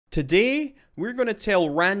Today, we're going to tell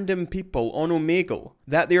random people on Omegle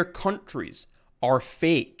that their countries are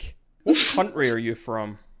fake. What country are you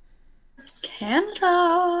from?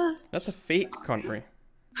 Canada. That's a fake country.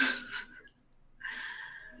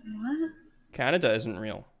 What? Canada isn't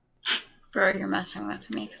real. Bro, you're messing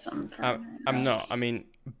with me because I'm from... I'm not. I mean,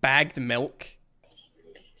 bagged milk.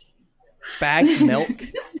 Bagged milk?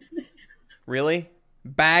 Really?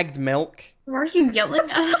 Bagged milk? Why are you yelling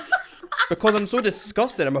at us? Because I'm so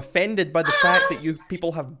disgusted. I'm offended by the fact that you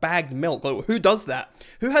people have bagged milk. Like, who does that?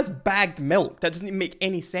 Who has bagged milk? That doesn't even make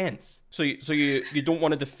any sense. So you don't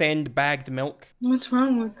want to defend bagged milk? What's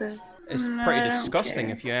wrong with it? It's pretty disgusting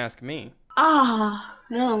if you ask me. Ah,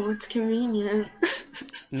 no, it's convenient.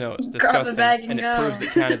 No, it's Grab the disgusting. bag And and it go. proves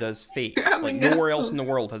that Canada is fake. Grab Like, and go. nowhere else in the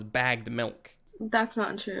world has bagged milk. That's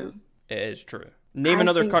not true. It is true. Name I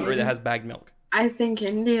another think country that has bagged milk. I think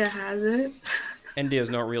India has it. India's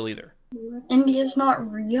not real either. India's not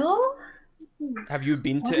real? Have you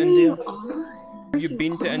been What to are India? you on? Have you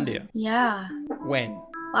been to India? Yeah, When?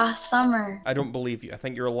 last summer. I don't believe you. I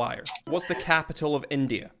think you're a liar. What's the capital of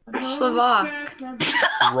India? Slovak.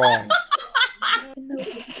 Wrong.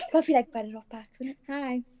 I feel like better off by accident.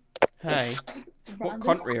 Hi. Hi. What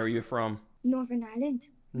country are you from? Northern Ireland.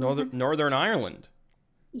 Northern Ireland.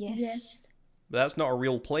 Yes. But that's not a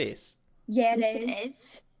real place. Yeah, it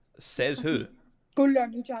is. Says who? Go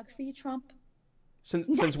learn your geography, you Trump. Since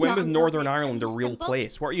That's when not was a Northern country. Ireland a real Simple.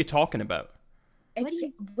 place? What are you talking about?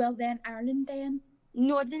 It's, well then, Ireland then.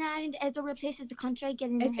 Northern Ireland is a real place. It's a country. Get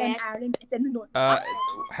in your It's in head. Ireland. It's in the north.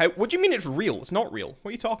 What do you mean it's real? It's not real. What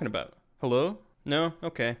are you talking about? Hello? No?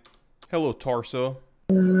 Okay. Hello, torso.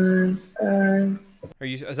 Is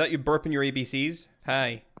that you burping your ABCs?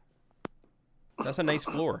 Hi. That's a nice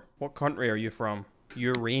floor. What country are you from?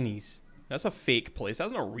 Uranies. That's a fake place.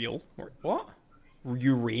 That's not real. What?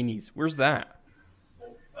 Uranies. Where's that?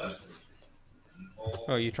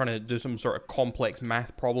 Oh, you're trying to do some sort of complex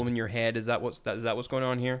math problem in your head? Is that what's going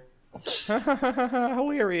on here?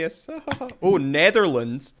 Hilarious. Oh,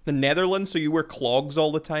 Netherlands. The Netherlands, so you wear clogs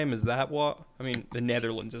all the time? Is that what? I mean, the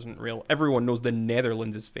Netherlands isn't real. Everyone knows the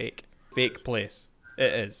Netherlands is fake. Fake place.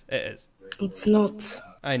 It is. It is. It's not.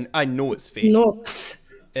 I know it's fake. Not.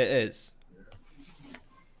 It is.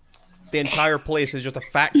 The entire place is just a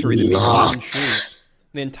factory that makes wooden shoes.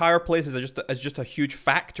 The entire place is just a huge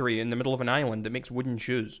factory in the middle of an island that makes wooden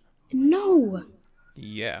shoes. No.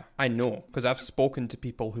 Yeah, I know, because I've spoken to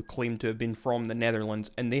people who claim to have been from the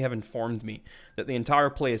Netherlands, and they have informed me that the entire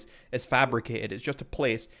place is fabricated. It's just a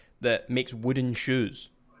place that makes wooden shoes,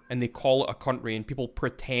 and they call it a country, and people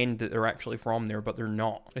pretend that they're actually from there, but they're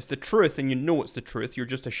not. It's the truth, and you know it's the truth. You're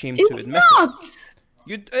just ashamed to admit it.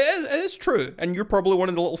 It is true, and you're probably one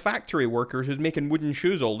of the little factory workers who's making wooden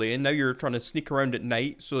shoes all day, and now you're trying to sneak around at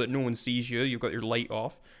night so that no one sees you. You've got your light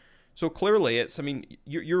off. So clearly, I mean,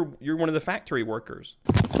 you're one of the factory workers.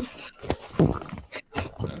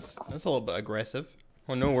 That's a little bit aggressive.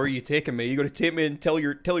 Oh no, where are you taking me? You gonna take me and tell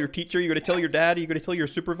your teacher? You gonna tell your dad? You gonna tell your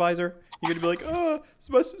supervisor? You gonna be like, oh, it's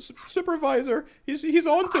my supervisor. He's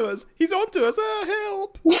onto us. He's onto us. Ah,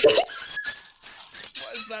 help! What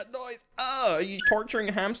is that noise? Ah, are you torturing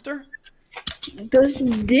a hamster? Does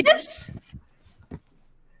this?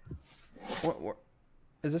 What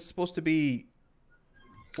is this supposed to be?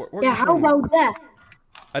 What Yeah, how about that?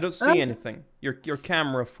 I don't see anything. Your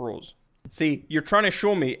camera froze. See, you're trying to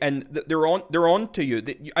show me, and they're on to you.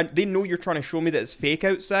 They know you're trying to show me that it's fake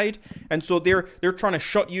outside, and so they're trying to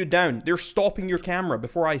shut you down. They're stopping your camera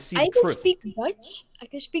before I see the truth. I can speak Dutch. I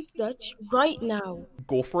can speak Dutch right now.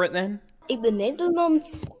 Go for it then. Ik ben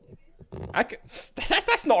Nederlands.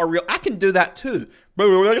 That's not a real. I can do that too.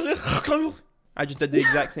 I just did the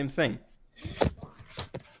exact same thing.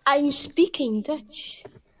 I'm speaking Dutch.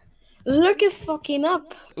 Look it fucking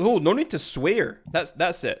up. Oh, no need to swear. That's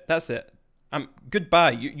it. That's it.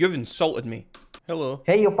 Goodbye. You've insulted me. Hello.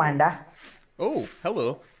 Hey, you panda. Oh,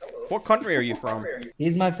 hello. What country are you from?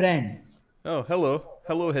 He's my friend. Oh, hello.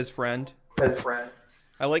 Hello, his friend.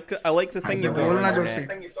 I like the thing you've got on your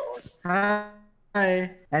neck. Hi.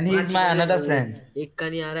 And he's my another friend. You've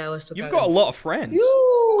got a lot of friends.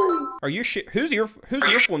 Are you whose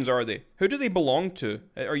earphones are they? Who do they belong to?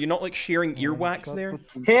 Are you not like sharing earwax there?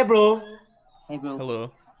 Hey, bro.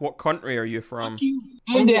 Hello. What country are you from?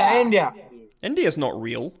 India. India's not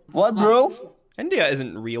real. What, bro? India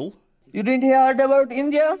isn't real. You didn't hear about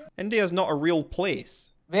India? India's not a real place.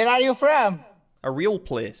 Where are you from? A real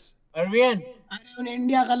place. Aryan.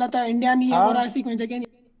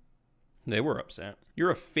 They were upset.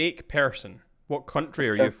 You're a fake person. What country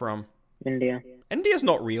are you from? India. India's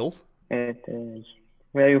not real. It is.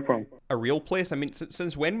 Where are you from? A real place? I mean,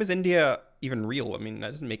 since when was India even real? I mean,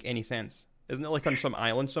 that doesn't make any sense. Isn't it like on some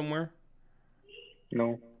island somewhere?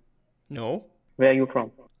 No. No? Where are you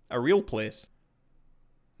from? A real place.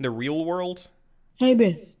 The real world? Hey,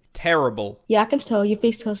 Ben. Terrible. Yeah, I can tell. Your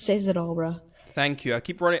face says it all, bro. Thank you. I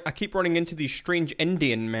keep running into these strange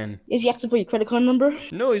Indian men. Is he asking for your credit card number?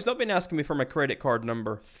 No, he's not been asking me for my credit card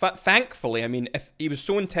number. Thankfully, I mean, if he was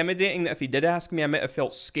so intimidating that if he did ask me, I might have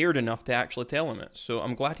felt scared enough to actually tell him it. So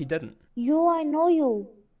I'm glad he didn't. You, I know you.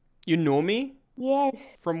 You know me? Yes.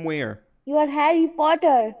 From where? You are Harry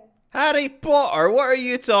Potter. Harry Potter? What are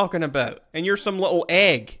you talking about? And you're some little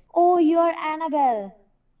egg. Oh, you are Annabelle.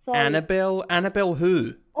 Sorry. Annabelle? Annabelle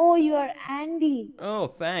who? Oh, you are Andy. Oh,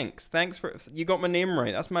 thanks. Thanks for... You got my name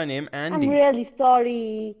right. That's my name, Andy. I'm really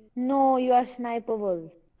sorry. No, you are Sniper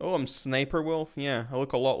Wolf. Oh, I'm Sniper Wolf? Yeah, I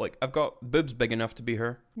look a lot like... I've got boobs big enough to be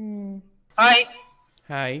her. Hi.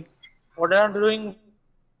 Hi. What are you doing,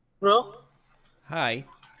 bro? Hi.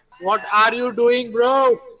 What are you doing,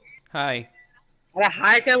 bro? Hi. अरे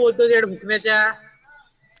हाय क्या बोलते हो Z भुकने चा?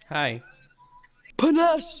 Hi.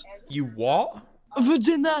 Panache. You what?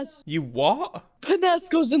 Vaginas. You what? Panache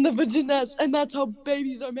goes in the vaginas, and that's how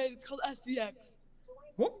babies are made. It's called sex.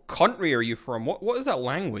 What country are you from? What is that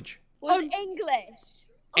language? English.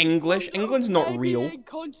 English? England's not real.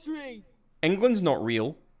 Country. England's not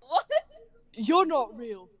real. What? You're not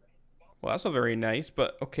real. Well, that's not very nice,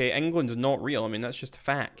 but okay, England's not real. I mean, that's just a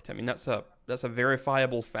fact. I mean, that's a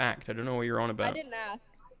verifiable fact. I don't know what you're on about. I didn't ask.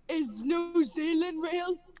 Is New Zealand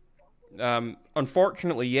real?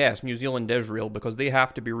 Unfortunately, yes, New Zealand is real because they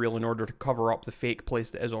have to be real in order to cover up the fake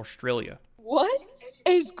place that is Australia. What?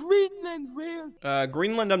 Is Greenland real?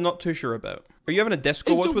 Greenland, I'm not too sure about. Are you having a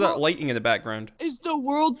disco? What's with that lighting in the background? Is the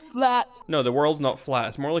world flat? No, the world's not flat.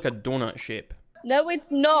 It's more like a donut shape. No,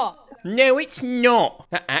 it's not. No, it's not.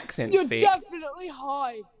 That accent's You're fake. definitely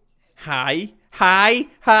high. Hi. Hi.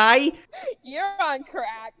 Hi. You're on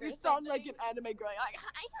crack. You sound like an anime girl. Like,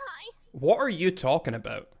 hi. What are you talking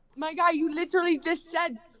about? My guy, you literally just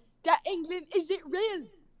said that England isn't real.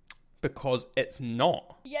 Because it's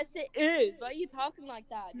not. Yes, it is. Why are you talking like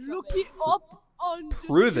that? Look it up on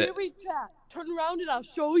Prove the it. Siri chat. Turn around and I'll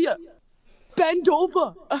show you. Bend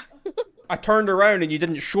over. I turned around and you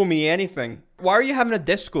didn't show me anything. Why are you having a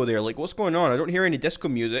disco there? Like, what's going on? I don't hear any disco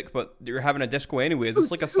music, but you're having a disco anyway. Is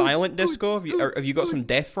this like a silent disco? Have you got some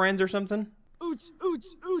deaf friends or something? Oots.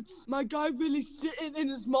 My guy really sitting in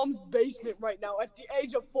his mom's basement right now at the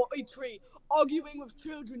age of 43, arguing with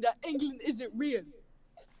children that England isn't real.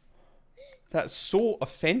 That's so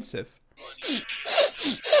offensive.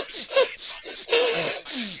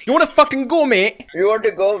 You want to fucking go, mate? You want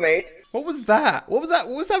to go, mate? What was that? What was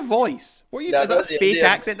that voice? What are you? That Is that a was the fake Indian.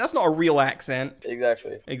 accent? That's not a real accent.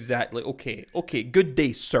 Exactly. Exactly. Okay. Good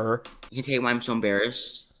day, sir. You can tell you why I'm so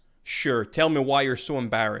embarrassed. Sure. Tell me why you're so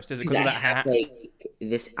embarrassed. Is it because of I that have, hat? like,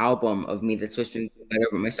 this album of me that's supposed to be better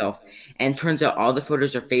with myself, and turns out all the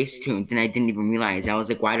photos are face tuned, and I didn't even realize. I was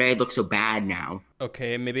like, why do I look so bad now?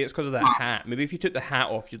 Okay, maybe it's because of that hat. Maybe if you took the hat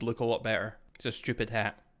off, you'd look a lot better. It's a stupid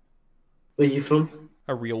hat. Where are you from?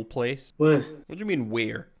 A real place. Where? What do you mean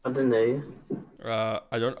where? I don't know.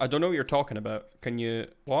 I don't know what you're talking about. Can you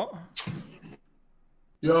what?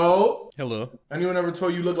 Yo. Hello. Anyone ever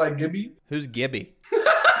told you look like Gibby? Who's Gibby?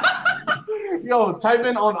 Yo, type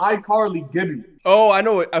in on iCarly Gibby. Oh, I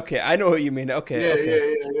know it. Okay, I know who you mean. Okay, Yeah,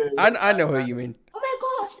 okay. yeah. I know who you mean. Oh my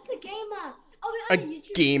gosh, it's a gamer. Oh, A we're on a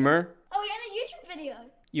YouTube. gamer? Oh, we're on a YouTube video.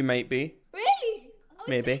 You might be. Really? Oh,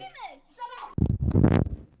 Maybe. Shut up.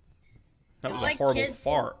 That was a Like horrible kids.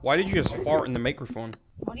 fart. Why did you just fart in the microphone?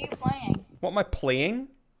 What are you playing? What am I playing?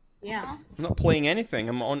 Yeah. I'm not playing anything.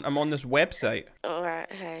 I'm on this website.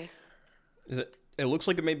 Alright, hey. Is it? It looks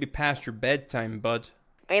like it may be past your bedtime, bud.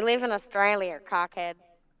 We live in Australia, cockhead.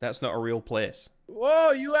 That's not a real place.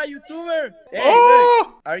 Whoa, you a YouTuber? Hey, Oh!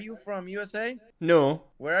 look. Are you from USA? No.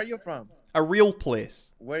 Where are you from? A real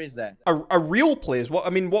place. Where is that? A real place? What? I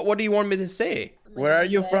mean, what do you want me to say? Where are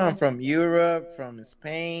you from? From Europe? From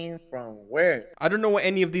Spain? From where? I don't know what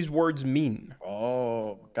any of these words mean.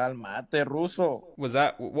 Oh, calmate, Ruso. Was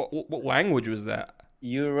that what language was that?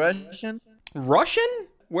 You Russian? Russian?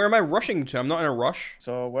 Where am I rushing to? I'm not in a rush.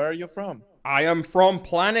 So where are you from? I am from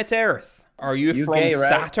planet Earth. Are you UK, from right?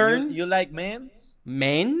 Saturn? You like men's?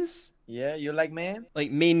 Men's? Yeah, you like men? Like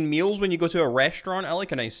main meals when you go to a restaurant? I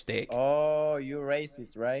like a nice steak. Oh, you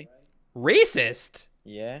racist, right? Racist?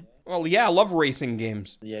 Yeah. Well, yeah, I love racing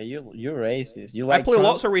games. Yeah, you're racist. You like I play Trump?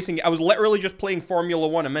 lots of racing. I was literally just playing Formula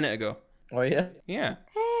 1 a minute ago. Oh, yeah? Yeah.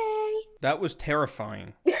 Hey. That was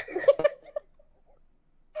terrifying.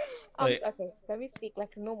 Like, Okay, let me speak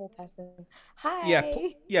like a normal person. Hi.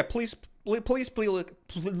 yeah, please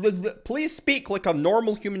speak like a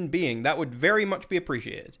normal human being. That would very much be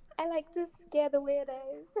appreciated. I like to scare the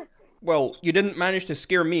weirdos. Well, you didn't manage to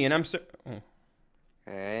scare me, and I'm so... Oh.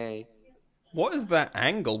 Hey. What is that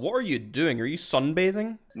angle? What are you doing? Are you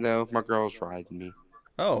sunbathing? No, my girl's riding me.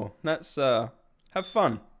 Oh, that's, have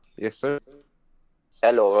fun. Yes, sir.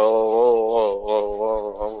 Hello.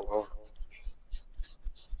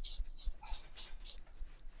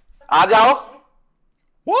 आ जाओ.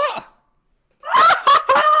 What?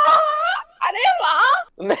 अरे वाह.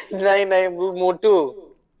 नहीं वो मोटू.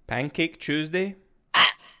 Pancake Tuesday?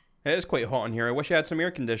 It is quite hot in here. I wish I had some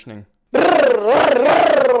air conditioning.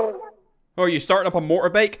 Oh, you starting up a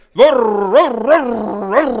motorbike?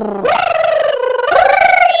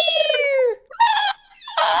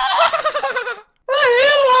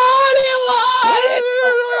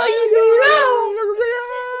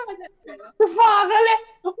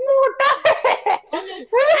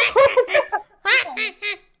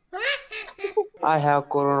 I have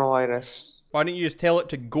coronavirus. Why don't you just tell it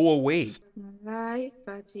to go away?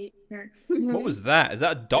 What was that? Is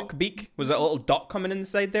that a duck beak? Was that a little duck coming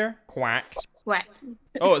inside there? Quack. Quack.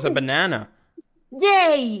 Oh, it's a banana.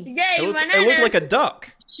 Yay! Yay, It looked like a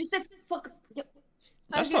duck. Shut the fuck up.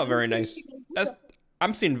 That's not very nice.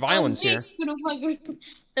 I'm seeing violence here.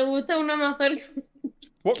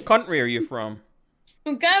 What country are you from?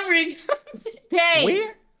 Spain.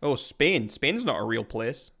 Where? Oh, Spain. Spain's not a real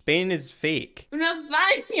place. Spain is fake. No,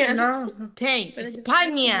 Spain.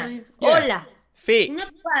 España. Yeah. Hola. Fake.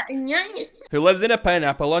 Who lives in a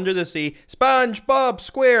pineapple under the sea? SpongeBob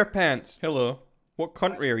SquarePants. Hello. What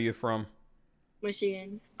country are you from?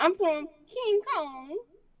 Michigan. I'm from King Kong.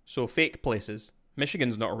 So fake places.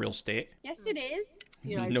 Michigan's not a real state. Yes, it is.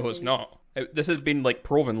 No, it's not. This has been like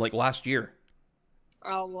proven like last year.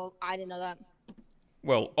 Oh, well, I didn't know that.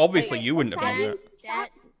 Well, obviously you wouldn't have known that.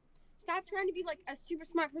 Stop trying to be like a super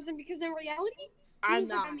smart person because in reality, I'm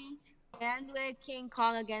not. And with King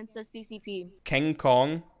Kong against the CCP. King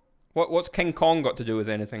Kong? What's King Kong got to do with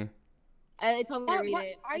anything? They told me to read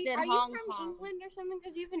it. Are you from England or something?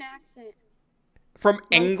 Because you have an accent. From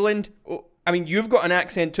England? Oh, I mean, you've got an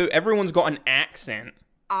accent too. Everyone's got an accent.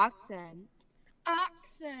 Accent.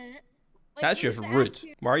 Like, That's just rude.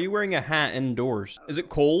 Why are you wearing a hat indoors? Is it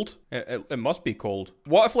cold? It must be cold.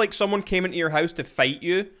 What if like someone came into your house to fight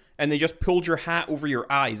you and they just pulled your hat over your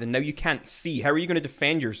eyes and now you can't see? How are you going to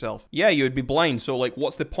defend yourself? Yeah, you would be blind. So like,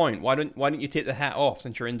 what's the point? Why don't you take the hat off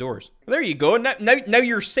since you're indoors? There you go. Now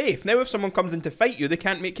you're safe. Now if someone comes in to fight you, they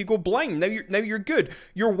can't make you go blind. Now you're good.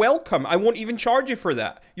 You're welcome. I won't even charge you for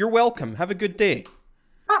that. You're welcome. Have a good day.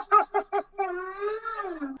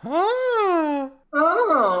 Oh.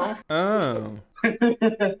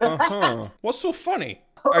 What's so funny?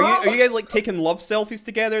 Are you guys like taking love selfies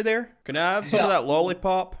together there? Can I have some of that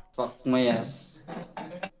lollipop? Fuck my ass.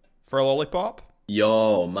 For a lollipop?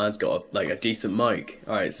 Yo, man's got a decent mic.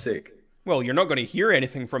 Alright, sick. Well, you're not going to hear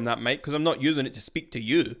anything from that mic because I'm not using it to speak to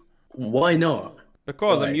you. Why not?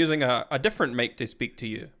 Because I'm using a different mic to speak to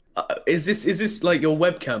you. Is this like your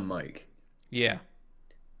webcam mic? Yeah.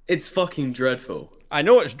 It's fucking dreadful. I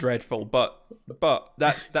know it's dreadful, but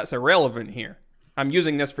that's irrelevant here. I'm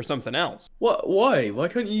using this for something else. What? Why? Why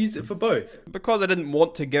can't you use it for both? Because I didn't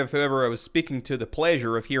want to give whoever I was speaking to the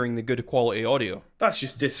pleasure of hearing the good quality audio. That's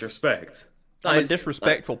just disrespect. I'm a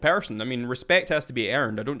disrespectful person. I mean, respect has to be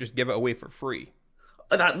earned. I don't just give it away for free.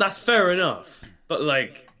 That's fair enough. But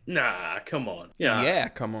like, nah, come on. Yeah,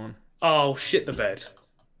 come on. Oh, shit the bed.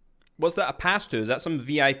 What's that a pass to? Is that some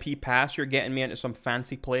VIP pass you're getting me into some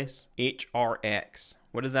fancy place? HRX.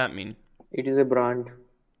 What does that mean? It is a brand.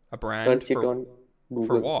 A brand? Search it on Google.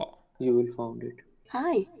 For what? You will find it.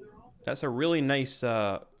 Hi. That's a really nice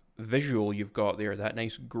visual you've got there. That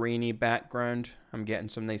nice grainy background. I'm getting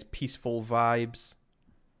some nice peaceful vibes.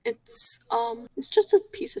 It's just a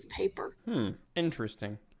piece of paper.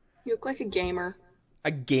 Interesting. You look like a gamer. A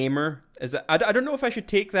gamer? Is that, I don't know if I should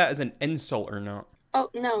take that as an insult or not. Oh,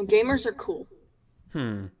 no, gamers are cool.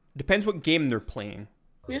 Depends what game they're playing.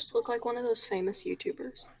 You just look like one of those famous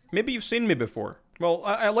YouTubers. Maybe you've seen me before. Well,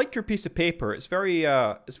 I like your piece of paper. It's very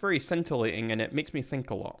scintillating and it makes me think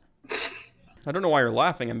a lot. I don't know why you're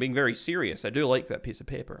laughing. I'm being very serious. I do like that piece of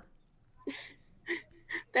paper.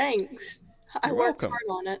 Thanks. You're welcome. I worked hard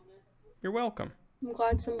on it. You're welcome. I'm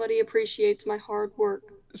glad somebody appreciates my hard work.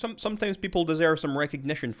 Sometimes people deserve some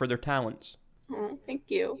recognition for their talents. Oh, thank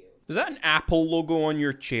you. Is that an Apple logo on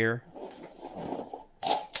your chair?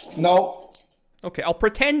 No. Okay, I'll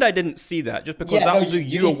pretend I didn't see that, just because that'll do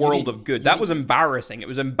you a world of good. That was embarrassing. It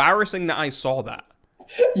was embarrassing that I saw that.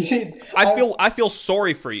 I feel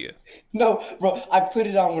sorry for you. No, bro, I put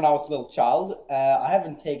it on when I was a little child. I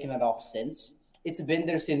haven't taken it off since. It's been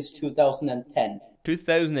there since 2010.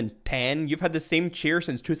 2010? You've had the same chair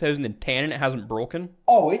since 2010 and it hasn't broken?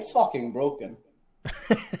 Oh, it's fucking broken.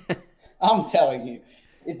 I'm telling you.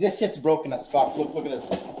 This shit's broken as fuck. Look at this.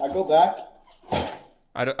 I go back.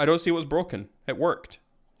 I don't see what's broken. It worked.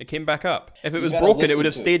 It came back up. If it was broken, it would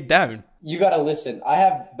have stayed down. You gotta listen. I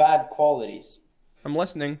have bad qualities. I'm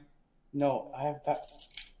listening. No, I have bad...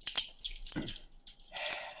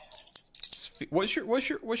 What's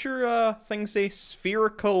your thing say?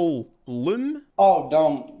 Spherical loom? Oh,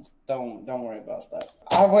 don't worry about that.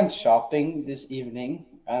 I went shopping this evening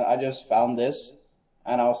and I just found this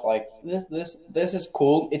and I was like, this is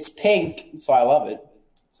cool. It's pink, so I love it.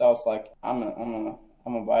 So I was like, I'm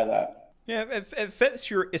gonna buy that. Yeah, it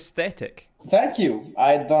fits your aesthetic. Thank you.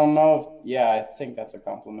 I don't know if, yeah, I think that's a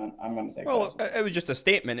compliment. I'm gonna take. Well, it was just a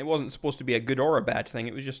statement. It wasn't supposed to be a good or a bad thing.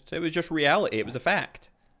 It was just reality. It was a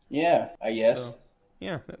fact. Yeah, I guess. So,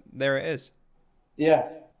 yeah, there it is. Yeah.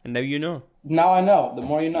 And now you know. Now I know. The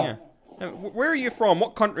more you know. Yeah. Where are you from?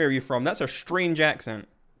 What country are you from? That's a strange accent.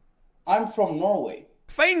 I'm from Norway.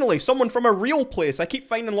 Finally, someone from a real place. I keep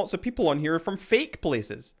finding lots of people on here from fake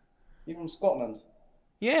places. You're from Scotland.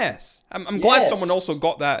 Yes, I'm glad someone also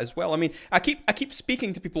got that as well. I mean, I keep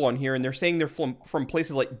speaking to people on here, and they're saying they're from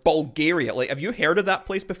places like Bulgaria. Like, have you heard of that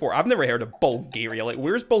place before? I've never heard of Bulgaria. Like,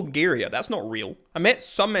 where's Bulgaria? That's not real. I met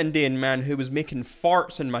some Indian man who was making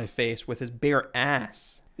farts in my face with his bare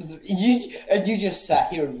ass. You just sat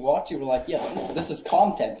here and watched. You were like, yeah, this is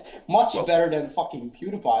content. Much better than fucking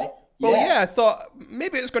PewDiePie. Well, yeah, I thought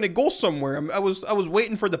maybe it's going to go somewhere. I was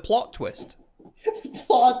waiting for the plot twist.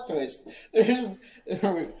 Plot twist.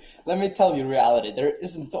 Let me tell you reality. There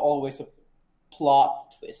isn't always a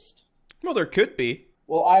plot twist. Well, there could be.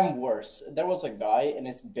 Well, I'm worse. There was a guy in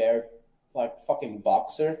his bare, like, fucking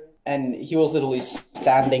boxer, and he was literally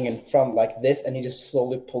standing in front like this, and he just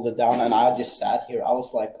slowly pulled it down, and I just sat here. I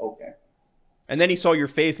was like, okay. And then he saw your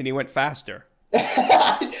face, and he went faster.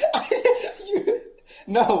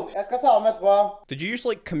 No. Did you just,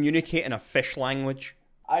 like, communicate in a fish language?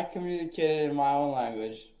 I communicated in my own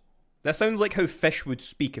language. That sounds like how fish would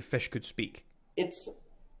speak if fish could speak. It's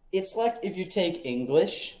like if you take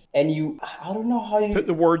English and you... I don't know how you... Put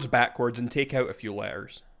the words backwards and take out a few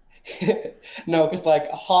letters. No, because like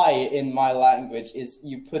hi in my language is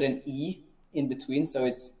you put an E in between, so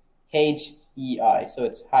it's H-E-I, so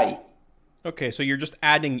it's hi. Okay, so you're just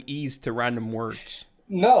adding E's to random words.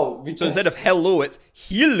 No, because... So instead of hello, it's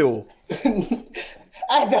hello.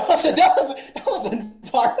 That wasn't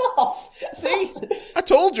far off. See, I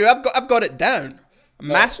told you, I've got it down.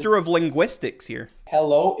 Master of linguistics here.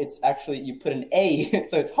 Hello, it's actually you put an A,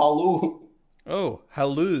 so it's halu. Oh,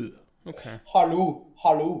 halu. Okay. Halu.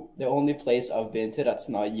 The only place I've been to that's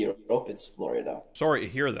not Europe, it's Florida. Sorry to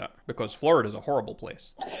hear that, because Florida's a horrible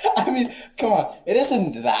place. I mean, come on, it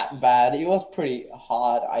isn't that bad. It was pretty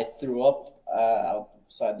hot. I threw up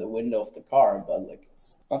outside the window of the car, but like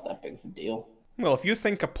it's not that big of a deal. Well, if you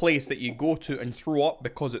think a place that you go to and throw up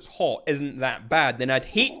because it's hot isn't that bad, then I'd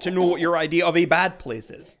hate to know what your idea of a bad place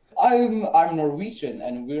is. I'm Norwegian,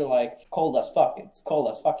 and we're like cold as fuck. It's cold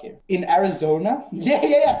as fuck here. In Arizona?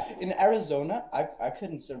 Yeah. In Arizona, I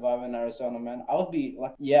couldn't survive in Arizona, man. I would be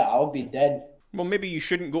like, I would be dead. Well, maybe you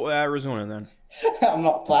shouldn't go to Arizona then. I'm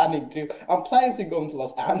not planning to. I'm planning to go into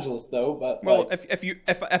Los Angeles though, but well, like...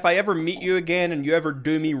 if I ever meet you again and you ever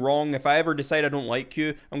do me wrong, if I ever decide I don't like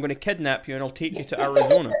you, I'm going to kidnap you and I'll take you to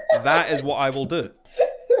Arizona. That is what I will do.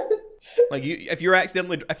 Like if you're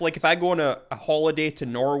accidentally, if I go on a holiday to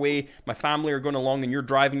Norway, my family are going along and you're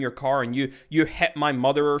driving your car and you hit my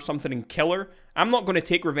mother or something and kill her, I'm not going to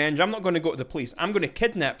take revenge. I'm not going to go to the police. I'm going to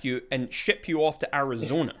kidnap you and ship you off to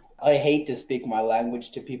Arizona. I hate to speak my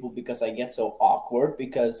language to people because I get so awkward,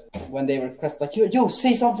 because when they request like, yo,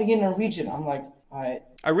 say something in Norwegian, I'm like,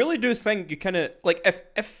 I really do think you kind of, like,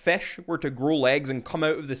 if fish were to grow legs and come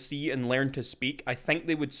out of the sea and learn to speak, I think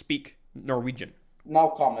they would speak Norwegian. No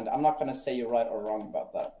comment. I'm not going to say you're right or wrong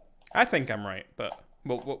about that. I think I'm right, but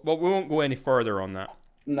we won't go any further on that.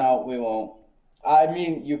 No, we won't. I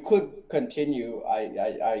mean, you could continue,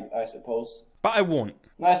 I suppose. But I won't.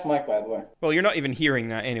 Nice mic, by the way. Well, you're not even hearing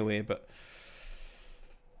that anyway, but...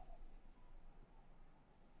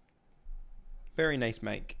 Very nice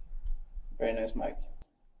mic. Very nice mic.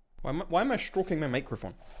 Why am I stroking my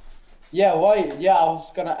microphone? Yeah, why? Yeah, I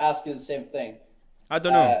was gonna ask you the same thing. I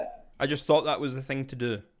don't know. I just thought that was the thing to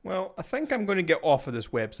do. Well, I think I'm going to get off of this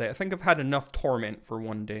website. I think I've had enough torment for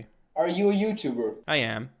one day. Are you a YouTuber? I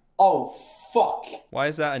am. Oh, fuck. Why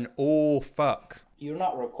is that an oh, fuck? You're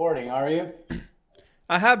not recording, are you?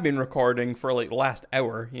 I have been recording for like the last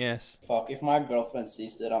hour, yes. Fuck, if my girlfriend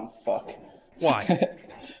sees that, I'm fuck. Why?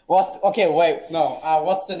 Okay, wait, no.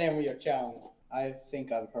 What's the name of your channel? I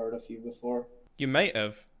think I've heard of you before. You might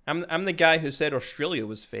have. I'm the guy who said Australia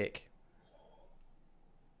was fake.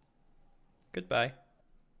 Goodbye.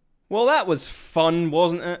 Well, that was fun,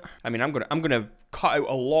 wasn't it? I mean, I'm gonna cut out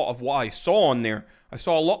a lot of what I saw on there. I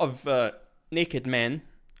saw a lot of naked men,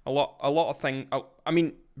 a lot of things. I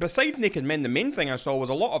mean, besides naked men, the main thing I saw was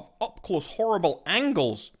a lot of up close, horrible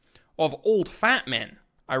angles of old fat men.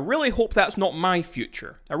 I really hope that's not my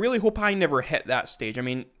future. I really hope I never hit that stage. I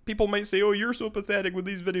mean, people might say, "Oh, you're so pathetic with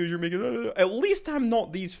these videos you're making." At least I'm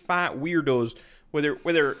not these fat weirdos with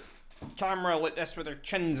their camera like this, with their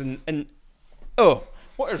chins and oh.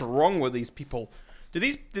 What is wrong with these people? Do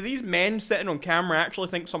these men sitting on camera actually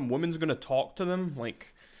think some woman's gonna talk to them?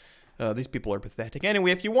 Like, these people are pathetic.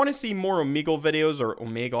 Anyway, if you want to see more Omegle videos, or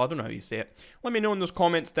Omegle, I don't know how you say it, let me know in those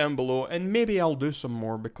comments down below, and maybe I'll do some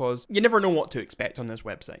more, because you never know what to expect on this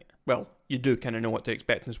website. Well, you do kind of know what to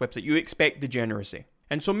expect on this website. You expect degeneracy.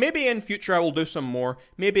 And so maybe in future I will do some more.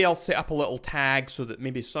 Maybe I'll set up a little tag so that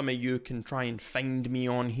maybe some of you can try and find me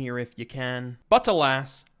on here if you can. But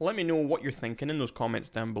alas, let me know what you're thinking in those comments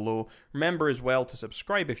down below. Remember as well to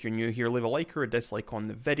subscribe if you're new here, leave a like or a dislike on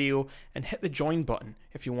the video, and hit the join button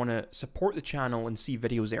if you want to support the channel and see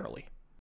videos early.